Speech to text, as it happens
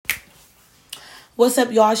What's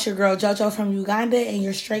up, y'all? It's your girl JoJo from Uganda, and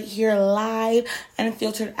you're straight here live,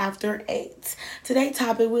 unfiltered after 8. Today's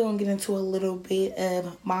topic, we're going to get into a little bit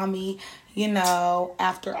of mommy,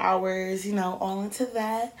 after hours, all into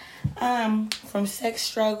that. From sex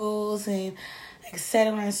struggles and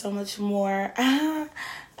etc. and so much more. You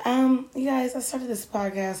guys, I started this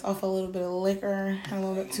podcast off a little bit of liquor and a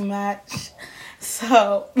little bit too much.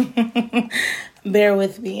 So, bear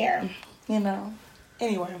with me here,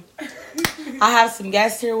 Anyway, I have some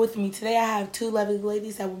guests here with me today. I have two lovely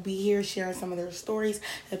ladies that will be here sharing some of their stories,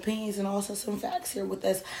 opinions, and also some facts here with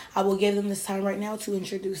us. I will give them this time right now to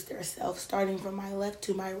introduce themselves, starting from my left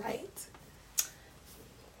to my right.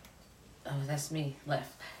 Oh, that's me,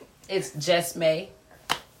 left. It's Jess May.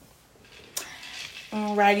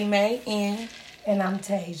 Righty May, and I'm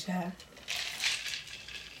Tasia.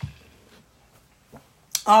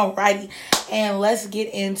 Alrighty, and let's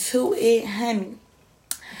get into it, honey.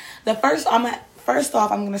 First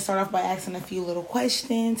off, I'm gonna start off by asking a few little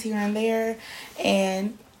questions here and there,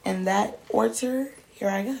 and in that order, here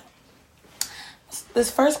I go.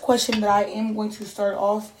 This first question that I am going to start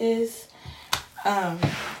off is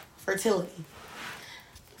fertility.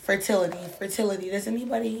 Fertility. Does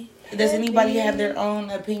anybody have their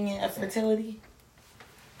own opinion of fertility?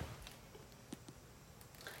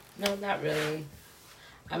 No, not really.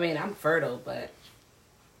 I mean, I'm fertile, but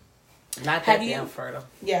not that damn fertile.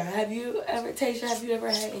 Yeah. Tasha, have you ever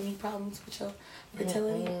had any problems with your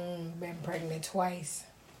fertility? Been pregnant twice.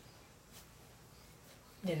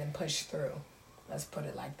 Didn't push through. Let's put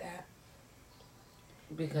it like that.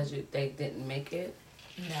 Because they didn't make it?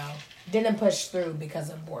 No. Didn't push through because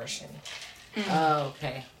of abortion. Oh,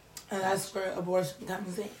 okay. And that's where abortion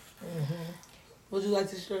comes in. Mm-hmm. Would you like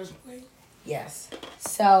to share a story? Yes.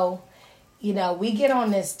 So, we get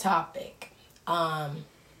on this topic. I'm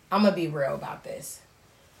going to be real about this.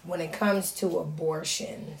 When it comes to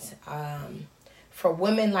abortions, for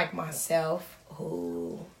women like myself,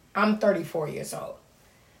 who I'm 34 years old,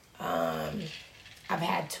 I've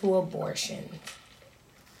had 2 abortions.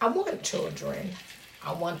 I want children.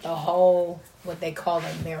 I want the whole, what they call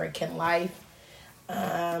American life.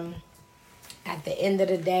 At the end of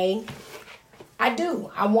the day, I do.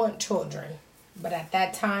 I want children. But at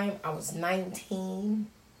that time, I was 19.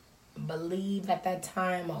 Believe at that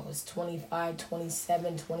time, I was 25,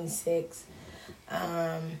 27, 26.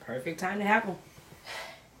 Perfect time to have them.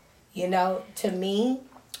 To me,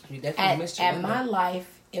 you definitely missed your window. my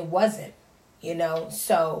life, it wasn't.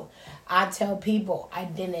 So I tell people I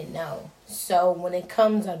didn't know. So when it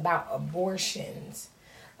comes about abortions,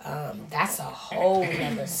 that's a whole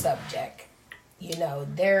nother subject.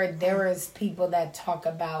 There is people that talk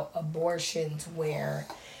about abortions where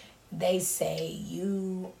they say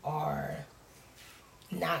you are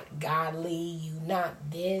not godly, you not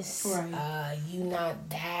this, right. You not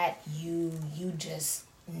that, you just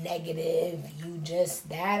negative, you just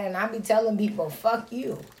that, and I be telling people, fuck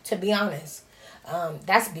you, to be honest.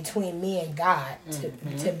 That's between me and God,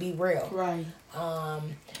 to be real. Right.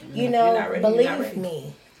 Believe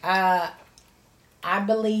me, I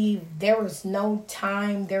believe there is no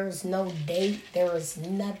time, there is no date, there is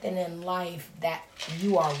nothing in life that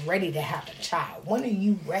you are ready to have a child. When are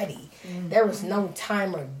you ready? Mm-hmm. There is no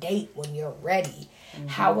time or date when you're ready. Mm-hmm.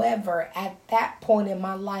 However, at that point in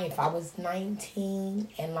my life, I was 19,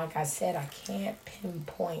 and like I said, I can't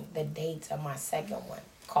pinpoint the dates of my second one.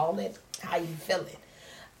 Call it how you feel it.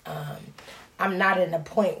 I'm not in a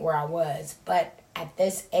point where I was, but at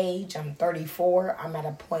this age, I'm 34, I'm at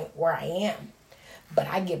a point where I am. But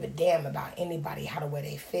I give a damn about anybody, how the way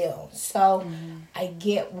they feel. So I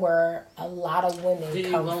get where a lot of women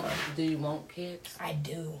come from. Do you want kids? I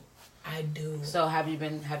do. So have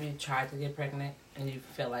you tried to get pregnant and you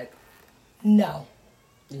feel like? No.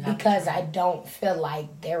 Because I don't feel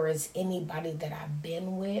like there is anybody that I've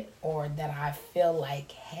been with or that I feel like,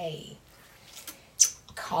 hey,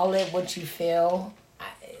 call it what you feel.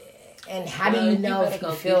 And how do you know if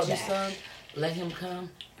you feel that? Son, let him come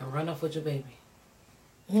and run off with your baby.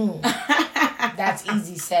 That's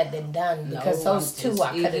easy said than done, because those two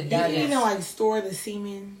I could have done. Like store the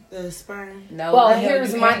semen, the sperm. No. Well,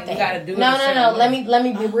 here's my thing. No. Let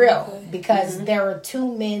me be real, okay. Because there are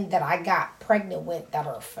 2 men that I got pregnant with that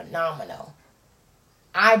are phenomenal.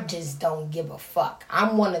 I just don't give a fuck.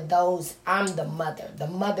 I'm one of those. I'm the mother. The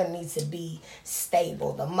mother needs to be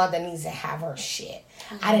stable. The mother needs to have her shit.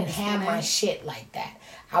 I didn't have my shit like that.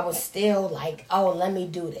 I was still like, oh, let me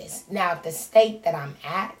do this. Now, at the state that I'm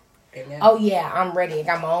at, oh, yeah, I'm ready. I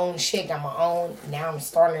got my own shit, now I'm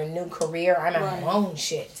starting a new career. I'm at my own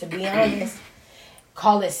shit. To be honest,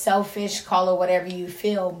 call it selfish, call it whatever you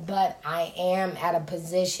feel, but I am at a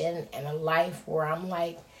position in a life where I'm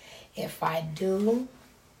like, if I do,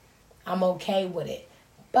 I'm okay with it.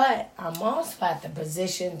 But I'm also at the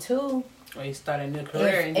position too. Or you start a new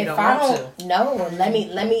career and you if don't I want don't, no, let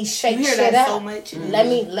me shake You hear shit that up. so much. Let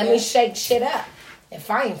me shake shit up. If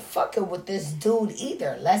I ain't fucking with this dude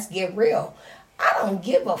either, let's get real. I don't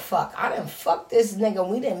give a fuck. I done fuck this nigga.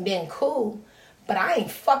 We done been cool, but I ain't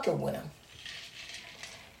fucking with him.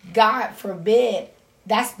 God forbid.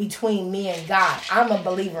 That's between me and God. I'm a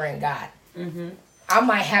believer in God. Mm-hmm. I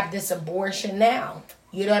might have this abortion now.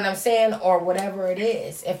 You know what I'm saying? Or whatever it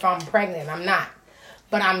is. If I'm pregnant, I'm not.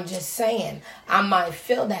 But I'm just saying, I might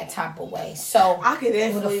feel that type of way. So I could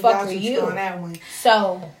definitely who the fuck vouch are with you on that one.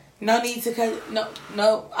 So no need to cut.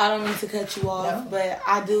 No, I don't mean to cut you off, No. but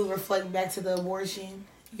I do reflect back to the abortion.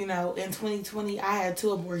 You know, in 2020, I had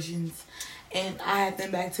 2 abortions, and I had them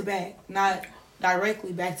back to back, not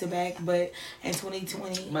directly back to back, but in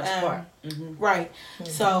 2020, much apart. Right.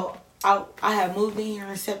 So I had moved in here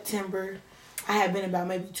in September. I had been about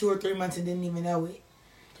maybe 2 or 3 months and didn't even know it.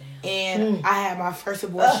 Damn. And I had my first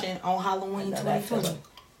abortion on Halloween 2020.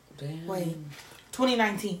 Damn. Wait,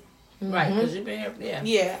 2019. Right, because you've been here,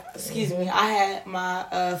 Yeah, excuse me. I had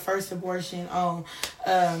my first abortion on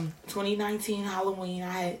 2019 Halloween.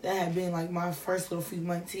 That had been like my first little few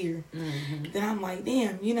months here. Mm-hmm. Then I'm like,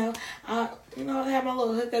 damn, I had my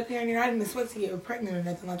little hookup here and there. I didn't expect to get pregnant or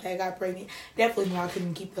nothing like that. I got pregnant. Definitely knew I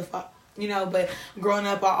couldn't keep the fuck. But growing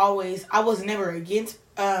up, I was never against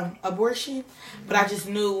abortion, but I just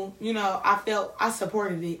knew, I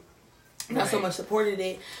supported it. Not so much supported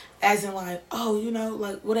it as in like,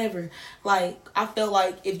 like whatever. Like, I felt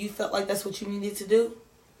like if you felt like that's what you needed to do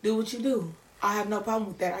what you do. I have no problem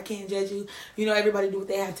with that. I can't judge you. Everybody do what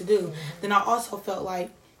they have to do. Mm-hmm. Then I also felt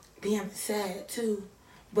like, damn, it's sad too.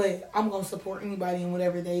 But I'm going to support anybody in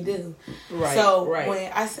whatever they do. Right. So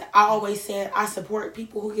when I always said I support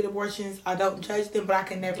people who get abortions. I don't judge them, but I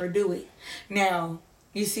can never do it. Now,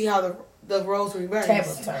 you see how the roles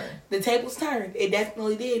reversed. The tables turned. It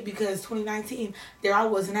definitely did, because 2019, there I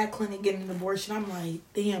was in that clinic getting an abortion. I'm like,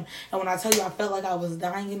 damn. And when I tell you I felt like I was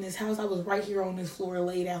dying in this house, I was right here on this floor,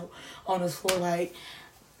 laid out on this floor. Like,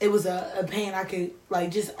 it was a pain I could,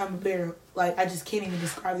 like, just unbearable. Like, I just can't even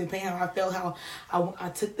describe the pain. I felt how I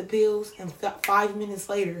took the pills, and 5 minutes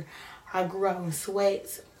later, I grew out in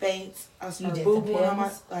sweats, faints. I started boo-booing on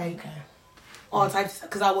my, all types of stuff,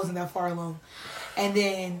 because I wasn't that far along. And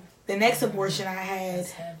then the next abortion I had,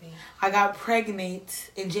 I got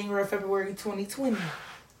pregnant in January, February 2020.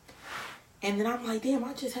 And then I'm like, damn,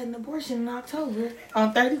 I just had an abortion in October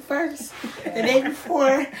on 31st, the day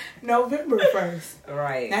before November 1st.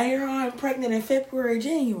 Right. Now here I'm pregnant in February,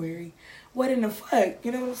 January. What in the fuck?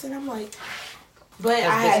 You know what I'm saying? I'm like, but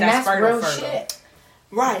that's real shit.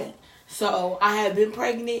 Right. So I had been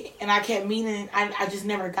pregnant, and I kept meaning, I just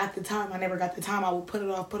never got the time. I would put it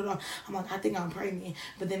off. I'm like, I think I'm pregnant.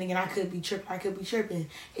 But then again, I could be tripping.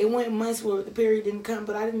 It went months where the period didn't come,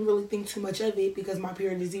 but I didn't really think too much of it because my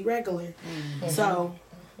period is irregular. Mm-hmm. So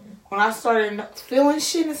when I started feeling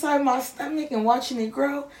shit inside my stomach and watching it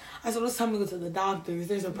grow, I said, it's time to go to the doctors.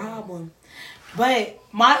 There's a problem. But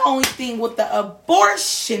my only thing with the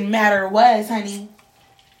abortion matter was, honey,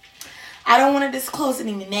 I don't want to disclose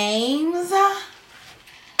any names,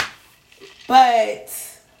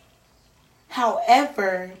 but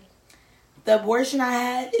however, the abortion I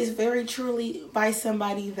had is very truly by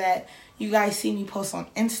somebody that you guys see me post on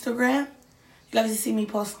Instagram, you guys see me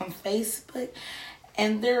post on Facebook,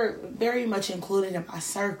 and they're very much included in my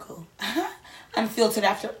circle. Unfiltered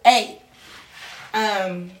after 8.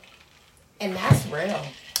 And that's real.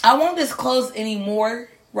 I won't disclose any more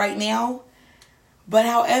right now. But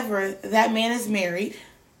however, that man is married,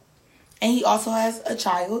 and he also has a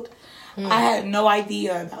child. I had no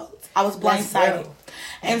idea about it. I was blindsided.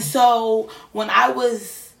 And so when I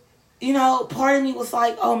was, part of me was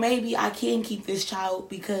like, oh, maybe I can keep this child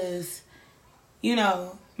because,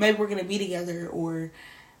 maybe we're going to be together, or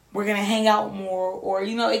we're going to hang out more, or,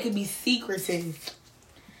 it could be secretive.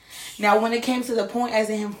 Now, when it came to the point as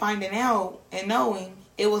in him finding out and knowing,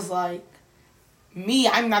 it was like,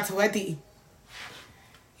 I'm not ready.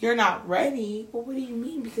 You're not ready? Well, what do you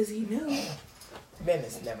mean? Because he knew. Ben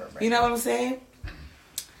is never ready. You know what I'm saying?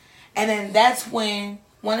 And then that's when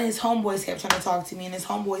one of his homeboys kept trying to talk to me. And his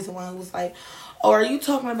homeboy's the one who was like, oh, are you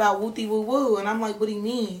talking about wooty woo woo? And I'm like, what do you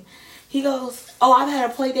mean? He goes, oh, I've had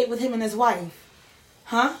a play date with him and his wife.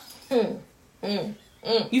 Huh?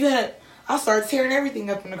 You've had I started tearing everything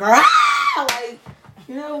up in the car. Like,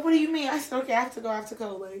 what do you mean? I said, okay, I have to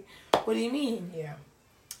go. Like, what do you mean? Yeah.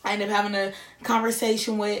 I ended up having a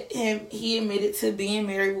conversation with him. He admitted to being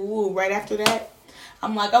married. Woo. Right after that,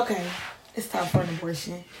 I'm like, okay, it's time for an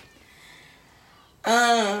abortion.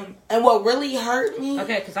 And what really hurt me.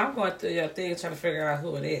 Okay, because I'm going through your thing trying to figure out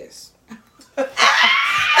who it is.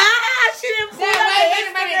 She didn't pull up the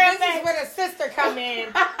Instagram. This is where the sister come in.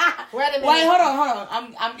 Wait a minute. Wait, hold on.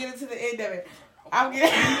 I'm getting to the end of it. I'm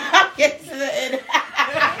getting to the end.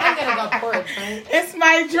 I'm gonna go pour a drink. It's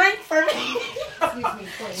my drink for me.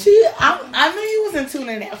 Excuse me, I knew you was in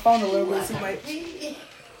tuning that phone a little bit too much.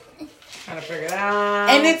 Trying to figure it out.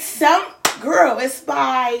 And it's some girl. It's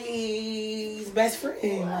Spy's best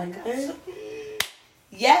friend. Like,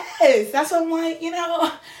 yes, that's what I'm like. You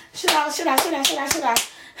know, should I?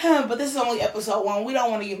 But this is only episode 1. We don't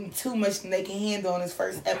want to give them too much than they can handle on this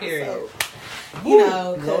first episode. Period. You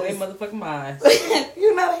know, blow their motherfucking minds.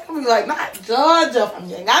 you know, they gonna be like, not Georgia from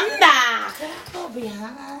Uganda. Go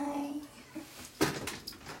behind.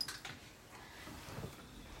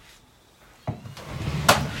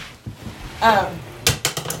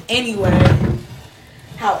 Anyway,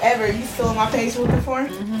 however, you still on my page looking for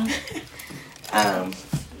him? Mm-hmm.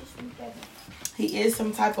 He is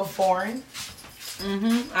some type of foreign.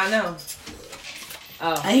 Mm-hmm. I know.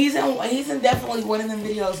 Oh. And he's in definitely one of them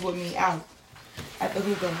videos with me out at the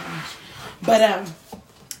hookah lounge. But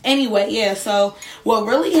anyway, yeah, so what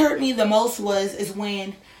really hurt me the most is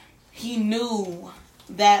when he knew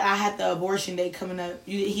that I had the abortion day coming up.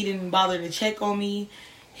 He didn't bother to check on me,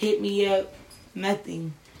 hit me up,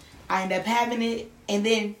 nothing. I ended up having it, and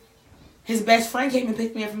then his best friend came and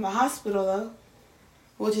picked me up from the hospital though,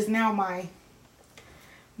 which is now my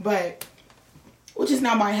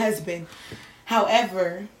husband.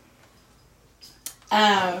 However,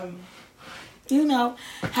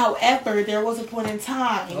 there was a point in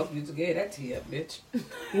time. I hope you just gave that to you, bitch.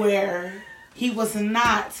 Where he was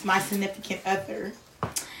not my significant other.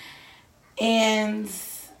 And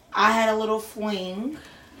I had a little fling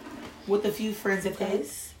with a few friends of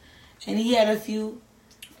his. And he had a few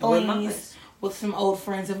flings with some old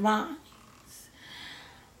friends of mine.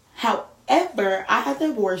 However, I had the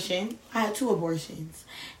abortion. I had 2 abortions.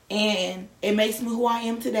 And it makes me who I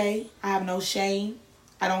am today. I have no shame.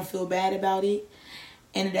 I don't feel bad about it.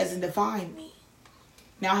 And it doesn't define me.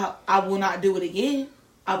 Now, I will not do it again.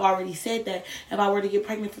 I've already said that. If I were to get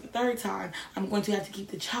pregnant for the 3rd time, I'm going to have to keep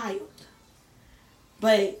the child.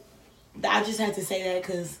 But I just had to say that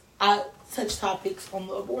because I touch topics on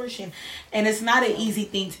the abortion. And it's not an easy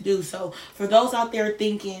thing to do. So for those out there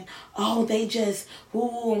thinking, oh, they just,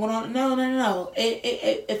 no.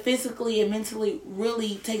 It physically and mentally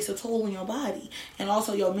really takes a toll on your body. And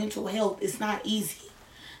also your mental health. It's not easy.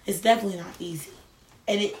 It's definitely not easy.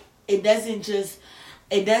 And it doesn't just,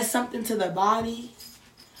 it does something to the body,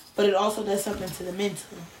 but it also does something to the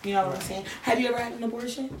mental. You know what I'm saying? Have you ever had an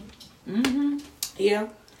abortion? Mm-hmm. Yeah.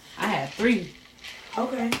 I had 3.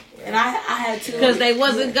 Okay. And I had 2. Because they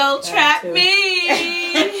wasn't gonna trap me.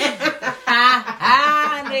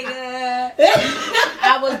 Nigga.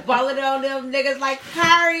 I was balling on them niggas like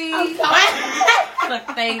Curry.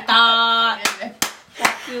 Fuck they thought.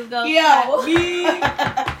 You was gonna trap me.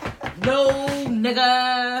 No,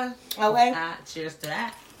 nigga. Okay. Cheers to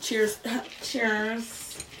that. Cheers.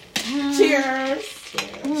 Cheers. Cheers.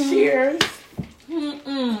 Cheers.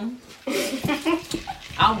 Mm-mm.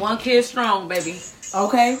 I'm 1 kid strong, baby.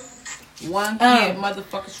 Okay. 1 kid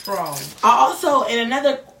motherfucking strong. I also, and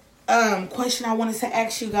another question I wanted to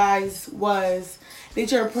ask you guys was,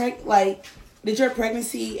 did your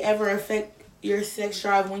pregnancy ever affect your sex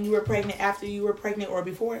drive when you were pregnant, after you were pregnant, or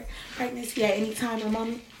before pregnancy at any time or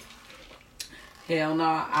moment? Hell no,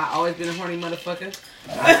 I always been a horny motherfucker.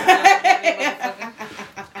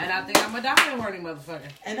 And I think I'm a dying horny motherfucker.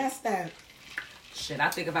 And that's that. Shit, I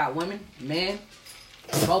think about women, men,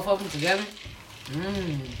 both of them together.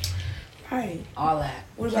 Right. All that.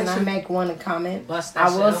 Can I make one comment? Bust that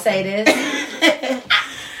I will shit say this.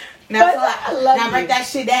 Now, I love now you. break that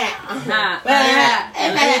shit down. Now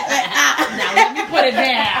let me put it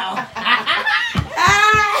down.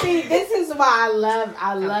 See, this is why I love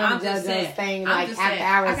I'm just saying. JoJo's thing. I'm Like just after saying.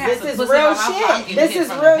 hours, I got this some is pussy real while I'm shit. getting This hit is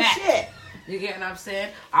from the real back. shit. You get what I'm saying?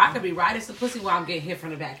 Or I could be riding some pussy while I'm getting hit from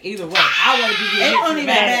the back. Either way, I want to be getting It hit don't from the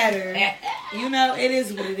even back. matter. You know, it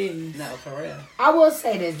is what it is. No, for real. I will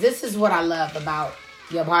say this. This is what I love about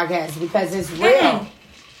your podcast because it's real.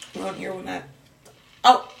 We're on here with that.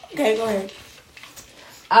 Oh, okay, go ahead.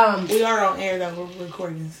 We are on air though. We're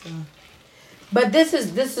recording, so. But this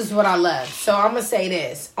is what I love. So I'm gonna say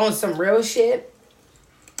this on some real shit.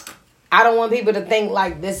 I don't want people to think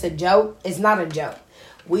like this a joke. It's not a joke.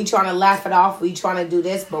 We trying to laugh it off. We trying to do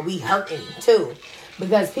this, but we hurting too.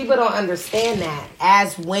 Because people don't understand that.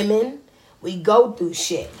 As women, we go through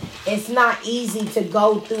shit. It's not easy to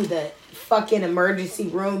go through the fucking emergency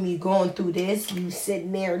room. You going through this. You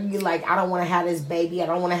sitting there. You like, I don't want to have this baby. I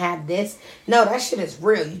don't want to have this. No, that shit is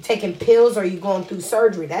real. You taking pills or you going through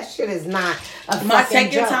surgery. That shit is not a My fucking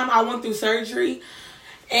second joke. time I went through surgery,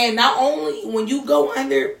 and not only when you go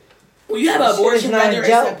under, when you have an abortion, not a whether it's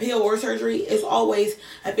joke. a pill or surgery, it's always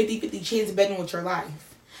a 50-50 chance of betting with your life.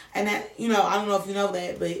 And that, I don't know if you know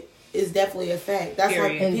that, but it's definitely a fact. That's why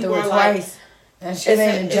Period. Been people through are it like, twice. That shit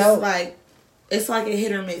ain't a joke. it's like a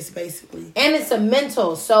hit or miss, basically. And it's a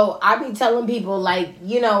mental. So I be telling people, like,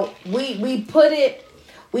 we put it,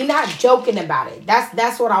 we not joking about it.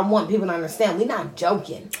 That's what I want people to understand. We not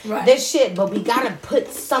joking. Right. This shit, but we gotta put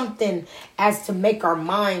something as to make our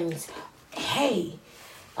minds, hey,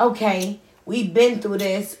 okay, we've been through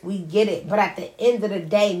this, we get it. But at the end of the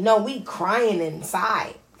day, no, we crying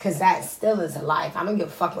inside. Because that still is a life. I don't give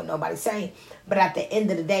a fuck what nobody's saying. But at the end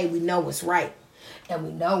of the day, we know what's right. And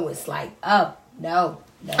we know it's like, oh, no.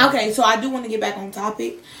 Okay, so I do want to get back on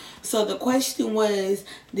topic. So the question was,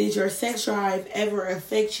 did your sex drive ever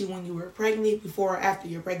affect you when you were pregnant, before or after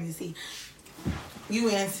your pregnancy? You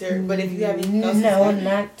answered, but if you have anything else to No, say.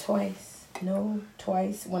 not twice. No,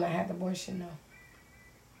 twice. When I had the abortion, no.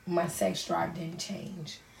 My sex drive didn't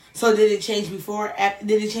change. So did it change before?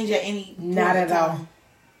 Did it change at any point Not in at all. time?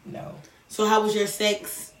 No. So how was your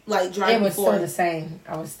sex drive It was before? still the same.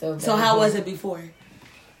 I was still good. So how was it before?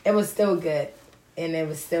 It was still good. And it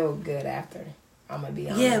was still good after. I'm going to be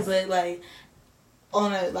honest. Yeah, but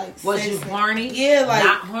on a Was sex you horny? Yeah,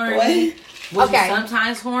 not horny. Was Okay. you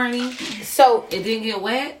sometimes horny? So It didn't get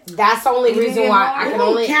wet. that's the only You didn't reason get why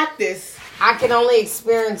hard? Cactus. I can only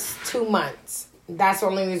experience 2 months. That's the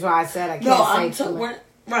only reason why I said I can't No, say 2 months.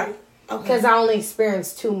 right. Okay. Because I only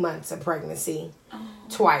experienced 2 months of pregnancy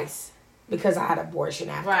twice because I had abortion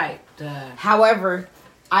after. Right. However,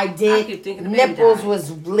 I keep did. thinking the baby Nipples died.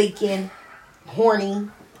 was leaking, horny.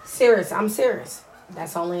 Serious. I'm serious.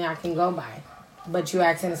 That's only I can go by. But you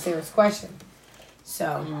asking a serious question.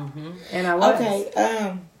 So, and I was.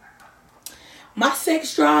 Okay. My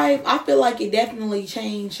sex drive, I feel like it definitely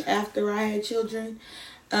changed after I had children.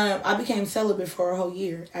 I became celibate for a whole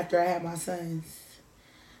year after I had my sons.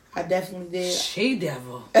 I definitely did. She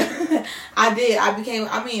devil. I did.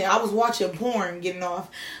 I was watching porn getting off,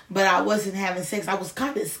 but I wasn't having sex. I was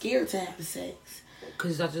kind of scared to have sex.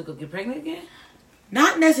 Because you thought you was going to get pregnant again?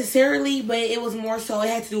 Not necessarily, but it was more so, it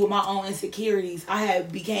had to do with my own insecurities. I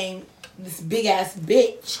had became this big ass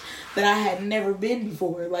bitch that I had never been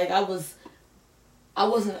before. Like I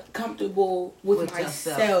wasn't comfortable with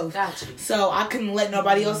myself. Yourself. Got you. So I couldn't let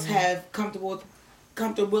nobody else have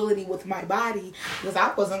comfortability with my body because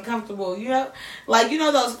I wasn't comfortable,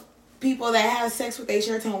 those people that have sex with their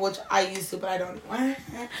shirts on, which I used to, but I don't.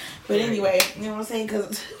 But anyway, you know what I'm saying?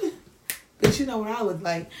 Because, but you know what I look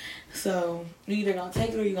like. So you either gonna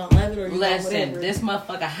take it or you gonna let it or you gonna Listen, whatever. this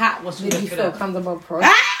motherfucker hot once you Did you lift it feel up. comfortable before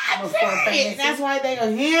pregnancy? That's why they go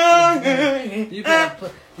here.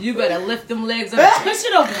 You better lift them legs up. Push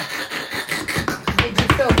it over. Did you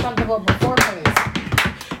feel comfortable before pregnancy?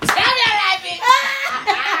 Tell me that, bitch.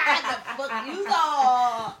 The fuck you go.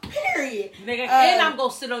 Period. Nigga, and I'm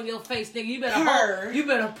gonna sit on your face, nigga. You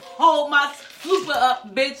better hold my flooper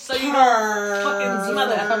up, bitch, so you don't fucking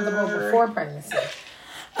smother. Comfortable before pregnancy?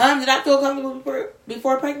 Did I feel comfortable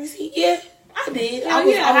before pregnancy? Yeah, I did. How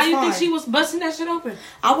you think she was busting that shit open?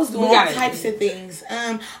 I was doing We all got it. types of things.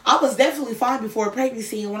 I was definitely fine before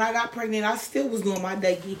pregnancy, and when I got pregnant, I still was doing my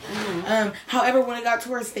ducky. However, when it got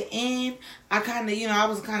towards the end, I kind of, I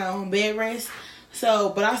was kind of on bed rest. So,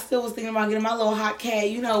 but I still was thinking about getting my little hot cat,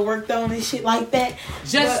 worked on and shit like that.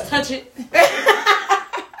 Touch it.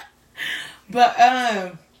 But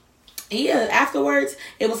yeah. Afterwards,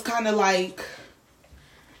 it was kind of like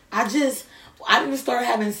I didn't start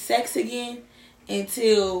having sex again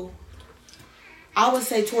until I would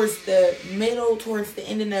say towards the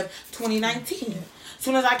ending of 2019. As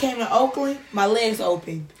soon as I came to Oakland, my legs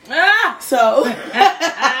opened. So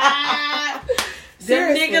Them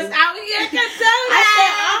seriously. niggas out here can tell I that.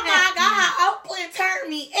 said, "Oh my God, Oakland turned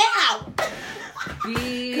me out."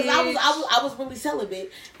 Because I was really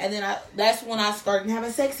celibate, and then that's when I started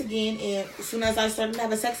having sex again. And as soon as I started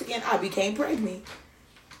having sex again, I became pregnant,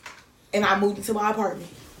 and I moved into my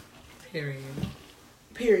apartment. Period.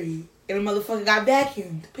 And the motherfucker got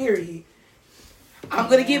vacuumed. Period. I'm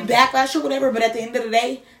gonna get backlash or whatever, but at the end of the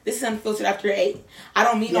day, this is Unfiltered After 8. I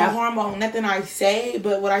don't mean no harm on nothing I say,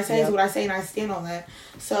 but what I say is what I say, and I stand on that.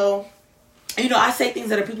 So, I say things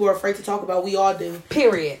that people are afraid to talk about. We all do.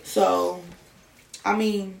 Period. So, I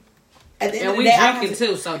mean, At the end and of we the day, drinking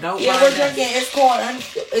too, so don't. Yeah, we're drinking. It's called.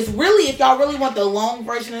 It's really, if y'all really want the long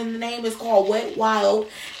version of the name, it's called Wet Wild.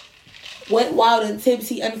 Wet Wild and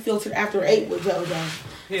Tipsy Unfiltered After 8 with JoJo.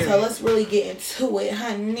 Period. So let's really get into it,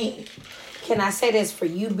 honey. Can I say this for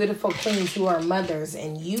you beautiful queens who are mothers,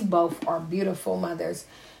 and you both are beautiful mothers?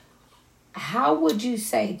 How would you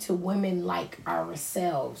say to women like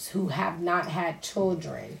ourselves who have not had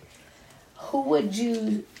children, how would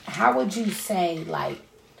you say, like,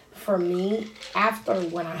 for me, after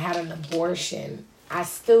when I had an abortion, I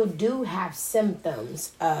still do have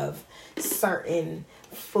symptoms of certain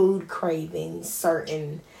food cravings,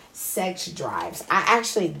 certain sex drives. I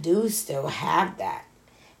actually do still have that.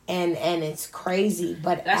 And it's crazy,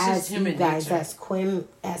 but that's as you guys, nature. as queens,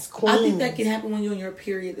 I think that can happen when you're on your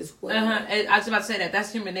period as well. I was about to say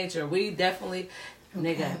that's human nature. We definitely,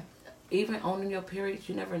 nigga, even on your period,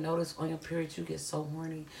 you never notice on your period you get so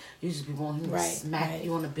horny. You just be wanting him to smack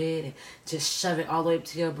you on the bed and just shove it all the way up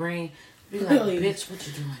to your brain. Be like, bitch, what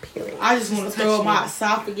you doing? Period. I just want to throw my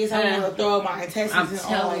esophagus. I want to throw my intestines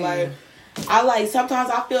and all. Like, I like, sometimes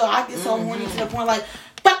I feel I get so horny to the point like,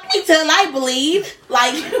 fuck me till I bleed.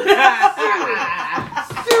 Like,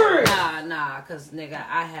 nah, cause nigga,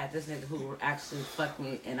 I had this nigga who actually fucked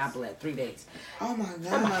me and I bled 3 days. Oh my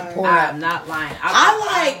god, I'm not lying.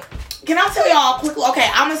 Can I tell y'all quickly? Okay,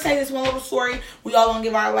 I'm gonna say this one little story. We all gonna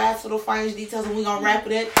give our last little financial details and we gonna wrap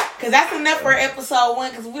it up. Cause that's enough for episode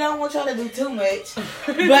 1. Cause we don't want y'all to do too much.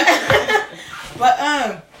 But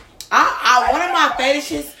one of my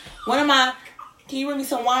fetishes. Can you bring me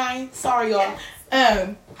some wine? Sorry, y'all.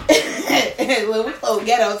 We so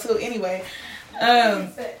ghetto too. Anyway,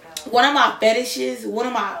 one of my fetishes, one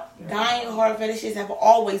of my dying hard fetishes, have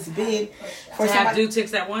always been for to have dude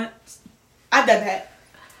ticks at once. I've done that.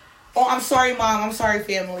 Oh, I'm sorry, Mom. I'm sorry,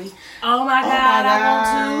 family. Oh my God,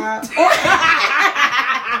 I want to.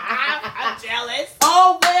 I'm jealous.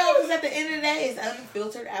 Oh well, because at the end of the day, it's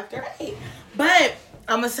unfiltered after 8. But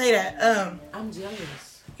I'm gonna say that. I'm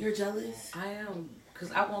jealous. You're jealous? I am.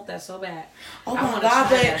 Because I want that so bad. Oh my God,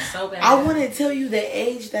 but so bad. I want to tell you the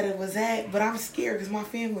age that it was at, but I'm scared because my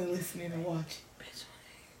family listening and watching.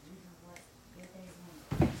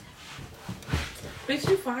 Bitch,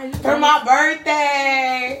 you fine. For my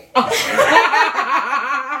birthday.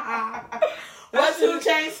 What 2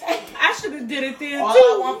 Chainz say? I should have did it then, all too.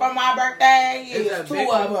 I want for my birthday is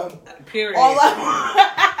 2 of them. Period. All I want.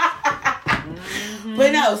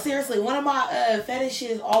 But no, seriously, one of my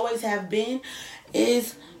fetishes always have been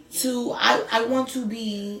is to I want to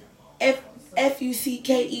be fucked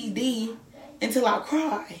until I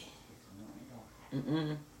cry.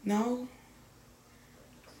 No.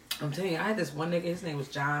 I'm telling you, I had this one nigga. His name was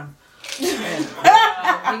John. And,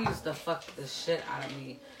 he used to fuck the shit out of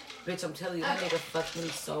me. Bitch, I'm telling you, that nigga fucked me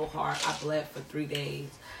so hard. I bled for 3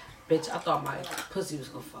 days. Bitch, I thought my pussy was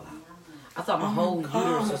gonna fall out. I thought my whole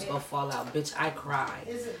uterus was gonna fall out. Bitch, I cried.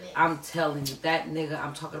 I'm telling you, that nigga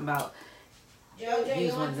I'm talking about,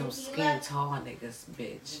 he's one of them skinny tall niggas,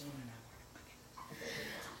 bitch.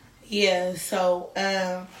 Yeah, so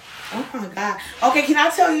oh my God. Okay, can I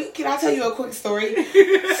tell you a quick story?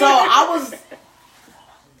 So I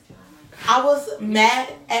was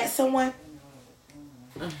mad at someone,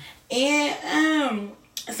 and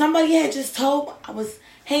somebody had just told, I was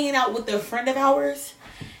hanging out with a friend of ours,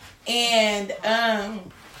 and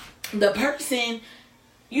the person,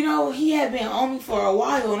 you know, he had been on me for a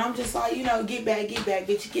while, and I'm just like, you know, get back,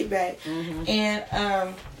 bitch, get back.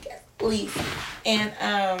 And please, and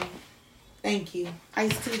thank you.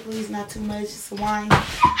 Iced tea, please, not too much, just some wine.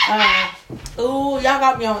 Ooh, y'all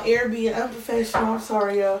got me on air being unprofessional. I'm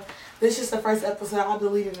sorry, y'all. This is just the first episode. I'll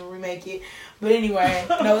delete it and remake it. But anyway,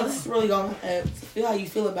 no, this is really going to feel how you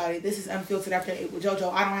feel about it. This is Unfiltered After 8 with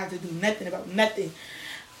JoJo. I don't have to do nothing about nothing.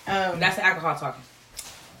 That's the alcohol talking.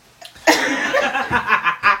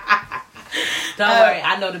 Don't worry,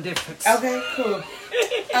 I know the difference. Okay, cool.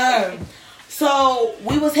 So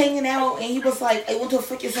we was hanging out, and he was like, "I want to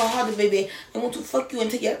fuck you so hard, baby. I want to fuck you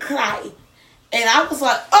until you cry." And I was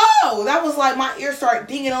like, "Oh!" That was like my ears start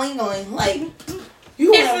ding-a-ling-a-ling. Like,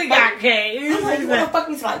 you want to fuck me? I'm like, you want to fuck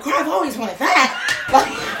me till I cry? I've always wanted that.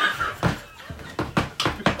 Like,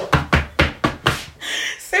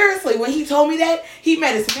 seriously, when he told me that, he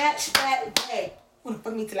made a snatch that day. You want to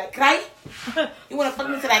fuck me till I cry? You want to fuck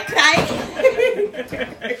me till I cry?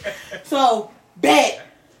 So, bet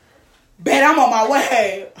I'm on my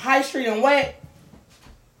way. High Street and Wet.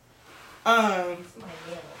 I'm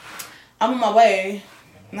on my way.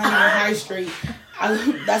 Not on High Street.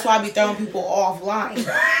 That's why I be throwing people offline.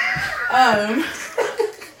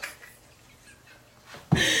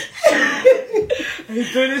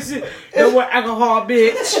 He doing this shit. No more alcohol,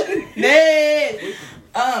 bitch.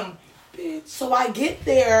 So I get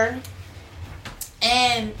there,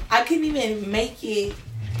 and I couldn't even make it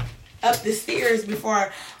up the stairs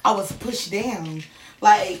before I was pushed down.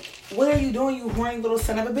 Like, what are you doing, you horny little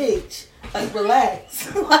son of a bitch? Like,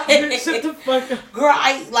 relax. Like, Shut the fuck up. girl,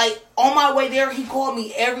 on my way there, he called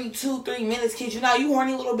me every 2-3 minutes. Kid you not, you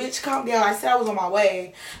horny little bitch, calm down. I said I was on my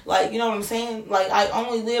way. Like, you know what I'm saying? Like, I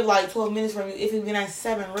only live like 12 minutes from you, if even at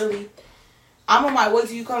 7, really. I'm on my way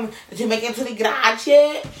to you coming. Did you make it to the garage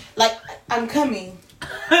yet? Like, I'm coming.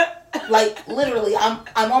 Like, literally,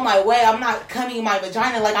 I'm on my way. I'm not coming in my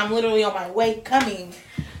vagina. Like, I'm literally on my way coming.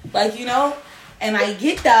 Like, you know? And I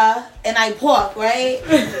get there, and I park, right?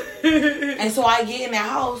 And so I get in the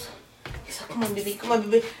house. He said, come on, baby.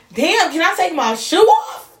 Damn, can I take my shoe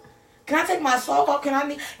off? Can I take my sock off? Can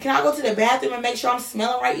I go to the bathroom and make sure I'm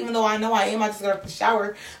smelling right? Even though I know I am. I just got off the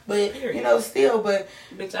shower. But, you know, still, but...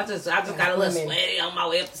 Bitch, I just got a little sweaty on my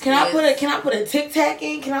way up the Can stairs. I put a Tic Tac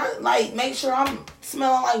in? Can I, like, make sure I'm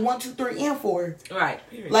smelling like 1, 2, 3, and 4? Right.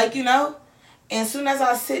 Period. Like, you know? And as soon as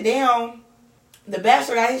I sit down, the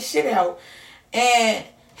bastard got his shit out. And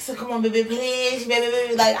he said, come on, baby, please,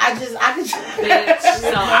 baby. Like, I could just... Bitch,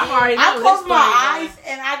 so I already know I close this my story, eyes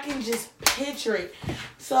and I can just picture it.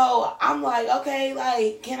 So I'm like, okay,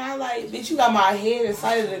 like, can I, like, bitch, you got my head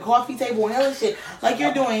inside of the coffee table and hella shit. Like,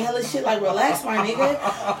 you're doing hella shit, like, relax, my nigga.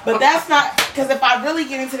 But that's not, because if I really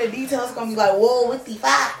get into the details, it's going to be like, whoa, what the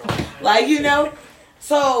fuck? Like, you know?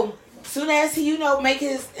 So, soon as he, you know,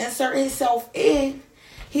 insert himself in,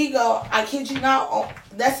 he go, I kid you not,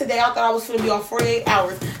 that's the day I thought I was going to be on 48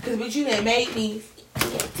 hours. Because, bitch, you done made me,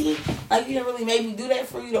 like, you didn't really make me do that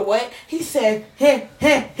for you to what? He said,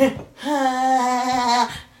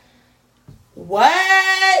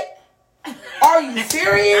 what? Are you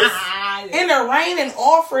serious? In the rain and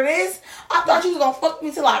all for this? I thought you was going to fuck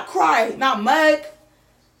me till I cried, not mug.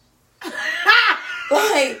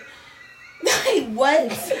 Like,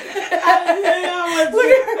 what? He said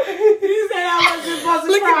I wasn't supposed to cry.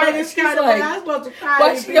 Look at This kind of way. I'm supposed to cry.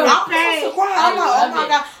 I'm supposed to cry. I'm like, oh my it.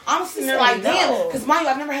 God. I'm sitting there like, No. damn. Because mind you,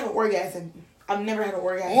 I've never had an orgasm.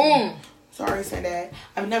 Sorry, Sandad.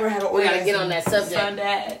 I've never had an We orgasm. gotta get on that subject.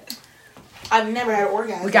 Sundad. I've never had an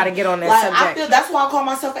orgasm. We gotta get on that like, subject. I feel that's why I call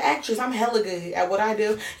myself an actress. I'm hella good at what I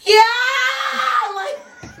do. Yeah!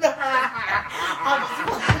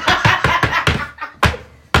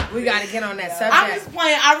 We gotta get on that subject. I'm just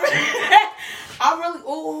playing. I really,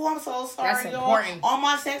 I'm so sorry, That's y'all. important. All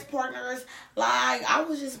my sex partners, like, I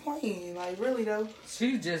was just playing. Like, really, though.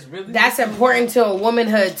 She just really. That's important to a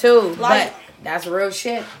womanhood too. Like- But that's real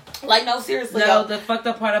shit. Like, no, seriously. No, though. the fucked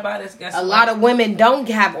up part about it is guess A what? lot of women don't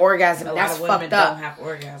have orgasm. A That's lot of women fucked up. don't have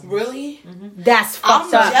orgasms. Really? That's I'm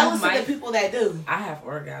fucked up. jealous of Might- the people that do. I have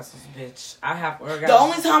orgasms, bitch. I have orgasms. The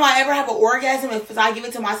only time I ever have an orgasm is if I give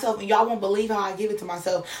it to myself, and y'all won't believe how I give it to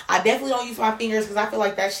myself. I definitely don't use my fingers because I feel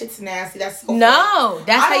like that shit's nasty. That's so No,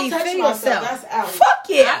 that's I how don't you touch feel myself. yourself. That's out. Fuck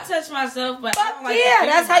yeah. I touch myself, but I Fuck don't like yeah. to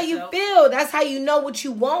That's finger how you myself. feel. That's how you know what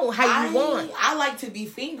you want. How you want. I like to be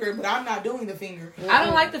fingered, but I'm not doing the finger. I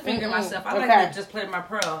don't like to finger myself. I like Okay. to just play my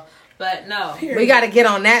pearl. But no. We got to get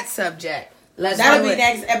on that subject. Let's That'll do be it.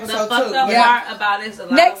 next The episode fucked too. up Yeah. part about it is a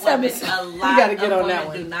lot Next of women, episode. a We lot gotta get of on that women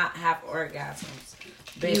one. do not have orgasms.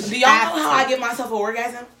 Bitch. Do y'all know how I get myself an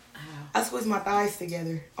orgasm? I squeeze my thighs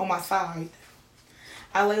together on my side.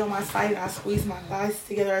 I lay on my side and I squeeze my thighs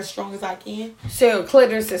together as strong as I can. So your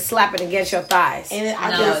clitoris is slapping against your thighs. And then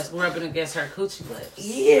I No, just, it's rubbing against her coochie lips.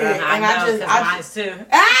 yeah. And I just, mine's too.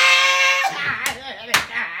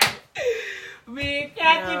 Me and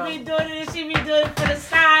Kathy be doing it, she be doing it for the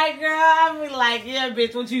side, girl. I be like, yeah,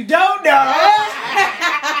 bitch, what you don't know.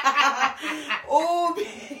 Oh,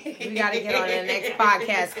 We got to get on the next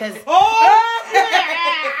podcast because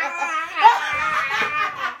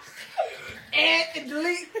and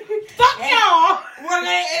delete. Fuck y'all. We're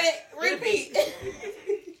gonna edit. Repeat.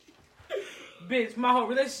 Bitch, my whole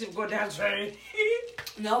relationship go down the drain.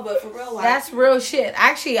 No, but for real, like, that's real shit.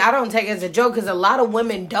 Actually, I don't take it as a joke because a lot of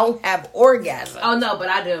women don't have orgasm. Oh, no, but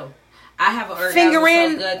I do. I have an orgasm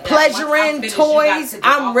Fingering, so good that pleasuring, once I'm finished, you got toys, to get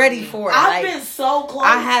I'm off ready of me. for it. I've Like, been so close.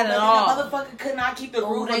 I had it but all. The motherfucker could not keep the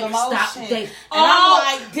root they of the stopped. motion. They- And I'm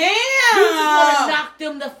like, You just want to damn. knock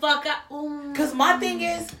them the fuck out. Ooh. Because my thing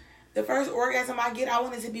is, the first orgasm I get, I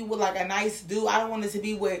want it to be with like a nice dude. I don't want it to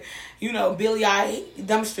be with, you know, Billy Eye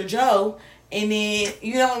Dumpster Joe. And then,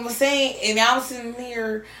 you know what I'm saying? And I'm sitting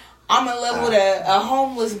here, I'm in love with a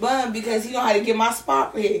homeless bum because he know how to get my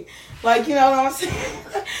spot hit. Like, you know what I'm saying?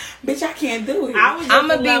 Bitch, I can't do it. I'm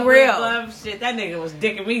gonna be real. Shit, that nigga was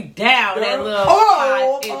dicking me down. That little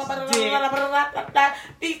 5-inch dick.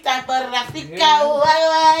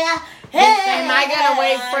 Am I gonna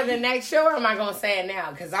wait for the next show or am I gonna say it now?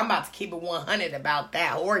 Because I'm about to keep it 100 about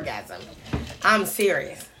that orgasm. I'm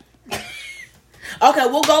serious. Okay,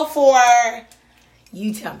 we'll go for...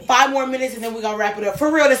 You tell me. 5 more minutes and then we're gonna wrap it up. For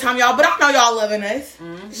real this time, y'all. But I know y'all loving us.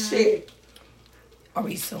 Mm-hmm. Shit. Are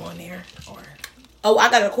we still on there? Or Oh, I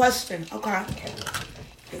got a question. Okay.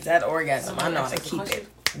 is that orgasm? I know how to keep it.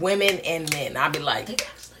 Women and men. I'll be like,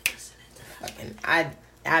 fucking, I've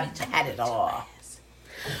had it all.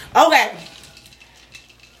 Okay.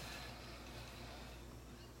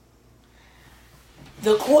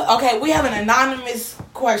 Okay, we have an anonymous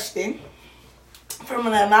question from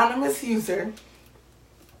an anonymous user.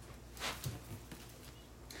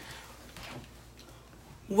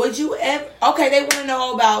 Would you ever... Okay, they want to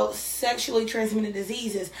know about sexually transmitted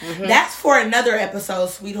diseases. Mm-hmm. That's for another episode,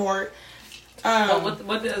 sweetheart.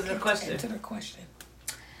 What is the question? Answer the question.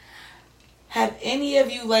 Have any of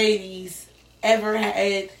you ladies ever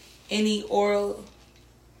had any oral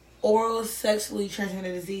sexually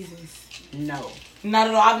transmitted diseases? No. Not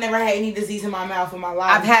at all. I've never had any disease in my mouth in my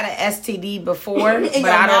life. I've had an STD before, but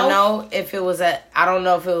I don't know if it was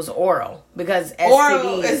oral because STD.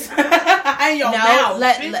 Oral is in your mouth.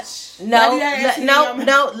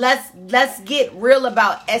 Let's get real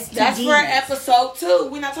about STDs. That's for episode 2.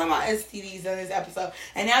 We're not talking about STDs in this episode.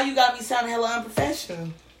 And now you got me sounding hella unprofessional.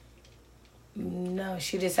 No,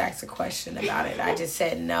 she just asked a question about it. I just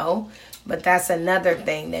said no. But that's another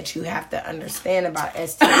thing that you have to understand about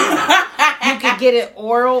STD. You can get it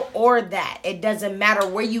oral or that. It doesn't matter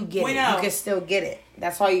where you get it. You can still get it.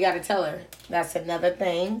 That's all you got to tell her. That's another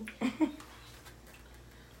thing.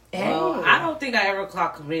 Well, I don't think I ever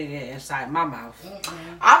caught chlamydia inside my mouth.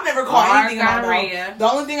 I've never caught anything in my mouth.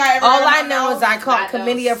 The only thing I ever all I know is I caught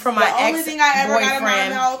chlamydia from my ex-boyfriend. The only thing I ever got in my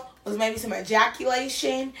mouth was maybe some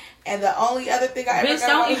ejaculation, and the only other thing I ever got... Bitch,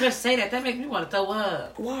 don't even say that. That makes me want to throw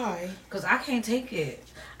up. Why? Because I can't take it.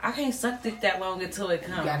 I can't suck dick that long until it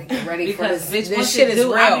comes. You gotta get ready for this. Bitch, this shit is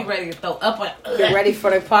real. I'll be ready to throw up. Get ready for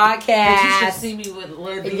the podcast. Bitch, you should see me with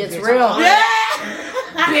Lil D. It gets bitch. real.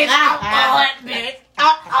 Bitch, I'm on it, bitch.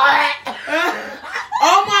 I'm on it.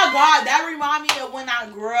 Oh my God, that remind me of when I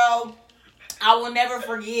grew up. I will never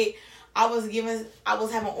forget. I was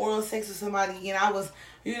having oral sex with somebody, and I was,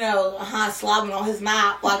 slobbing on his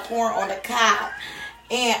mouth like corn on the cob.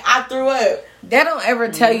 And I threw up. They don't ever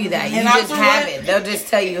tell you that. You and just have it. They'll just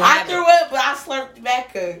tell you I threw up, but I slurped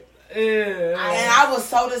back up. And I was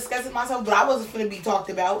so disgusted with myself, but I wasn't finna be talked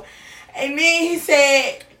about. And then he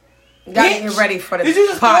said, gotta get ready for the did you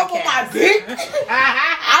just podcast. throw up on my dick?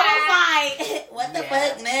 I was like, what the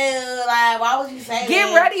fuck? No. Like, why would you say Get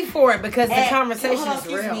that? ready for it because the conversation is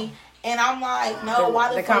real. Me. And I'm like, no,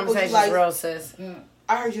 why the fuck would you conversation is real, sis.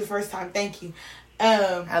 I heard you the first time. Thank you.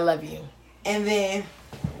 I love you. And then...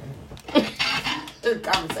 the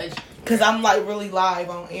conversation. Because I'm like really live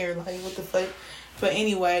on air. Like, what the fuck? But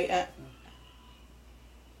anyway...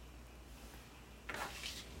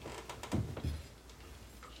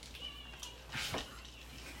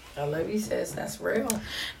 I love you, sis. That's real.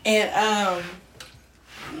 And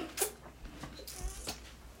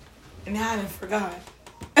now I done forgot.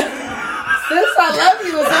 Sis, I love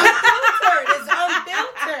you. It's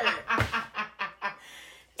unfiltered.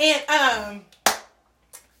 And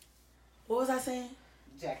what was I saying?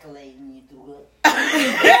 Ejaculating you threw up. It's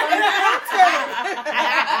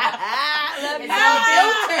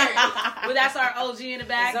unfiltered. Well, that's our OG in the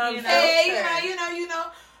back. Hey, you know.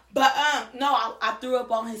 But no, I threw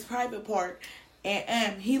up on his private part,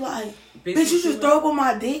 and he like, bitch, you just throw up on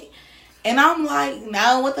my dick, and I'm like,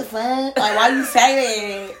 no, what the fuck? Like, why you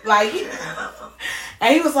say that? Like,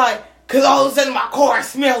 and he was like, cause all of a sudden my car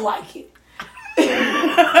smelled like it,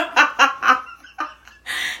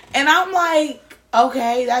 and I'm like,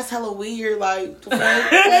 okay, that's hella weird. Like, the fuck?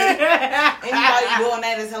 Anybody doing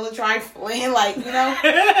that is hella trifling. Like,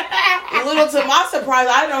 a little to my surprise,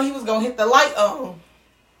 I didn't know he was gonna hit the light on.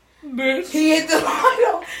 Bitch. He hit the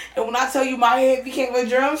light on. And when I tell you my head became a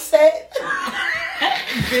drum set.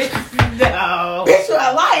 Bitch, no. Bitch, you're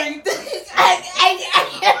a liar. You think? I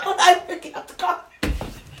freaking out the car.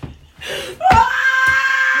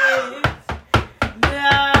 No.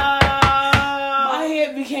 My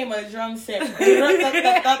head became a drum set. No,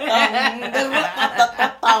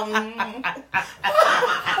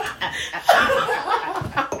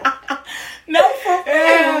 for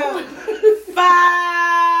real. Bye.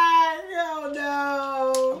 Oh,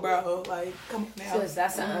 no. Bro, like, come on now. Sis,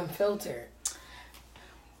 that's an unfiltered Unfiltered.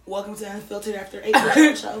 Welcome to Unfiltered After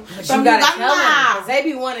 8 show. But you gotta tell them, because they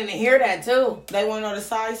be wanting to hear that too. They want to know the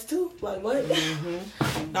size too? Like what?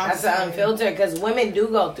 Mm-hmm. That's an Unfiltered, because women do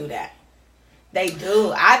go through that. They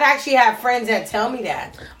do. I'd actually have friends that tell me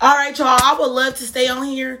that. All right, y'all. I would love to stay on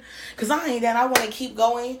here because I ain't that. I want to keep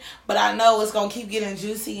going, but I know it's going to keep getting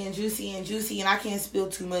juicy and juicy and juicy, and I can't spill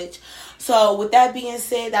too much. So, with that being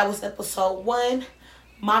said, that was episode 1,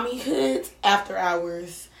 Mommyhood After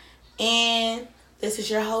Hours. And this is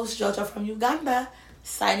your host, JoJo from Uganda,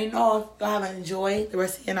 signing off. Y'all have enjoyed the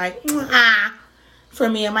rest of your night. For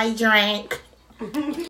me and my drink.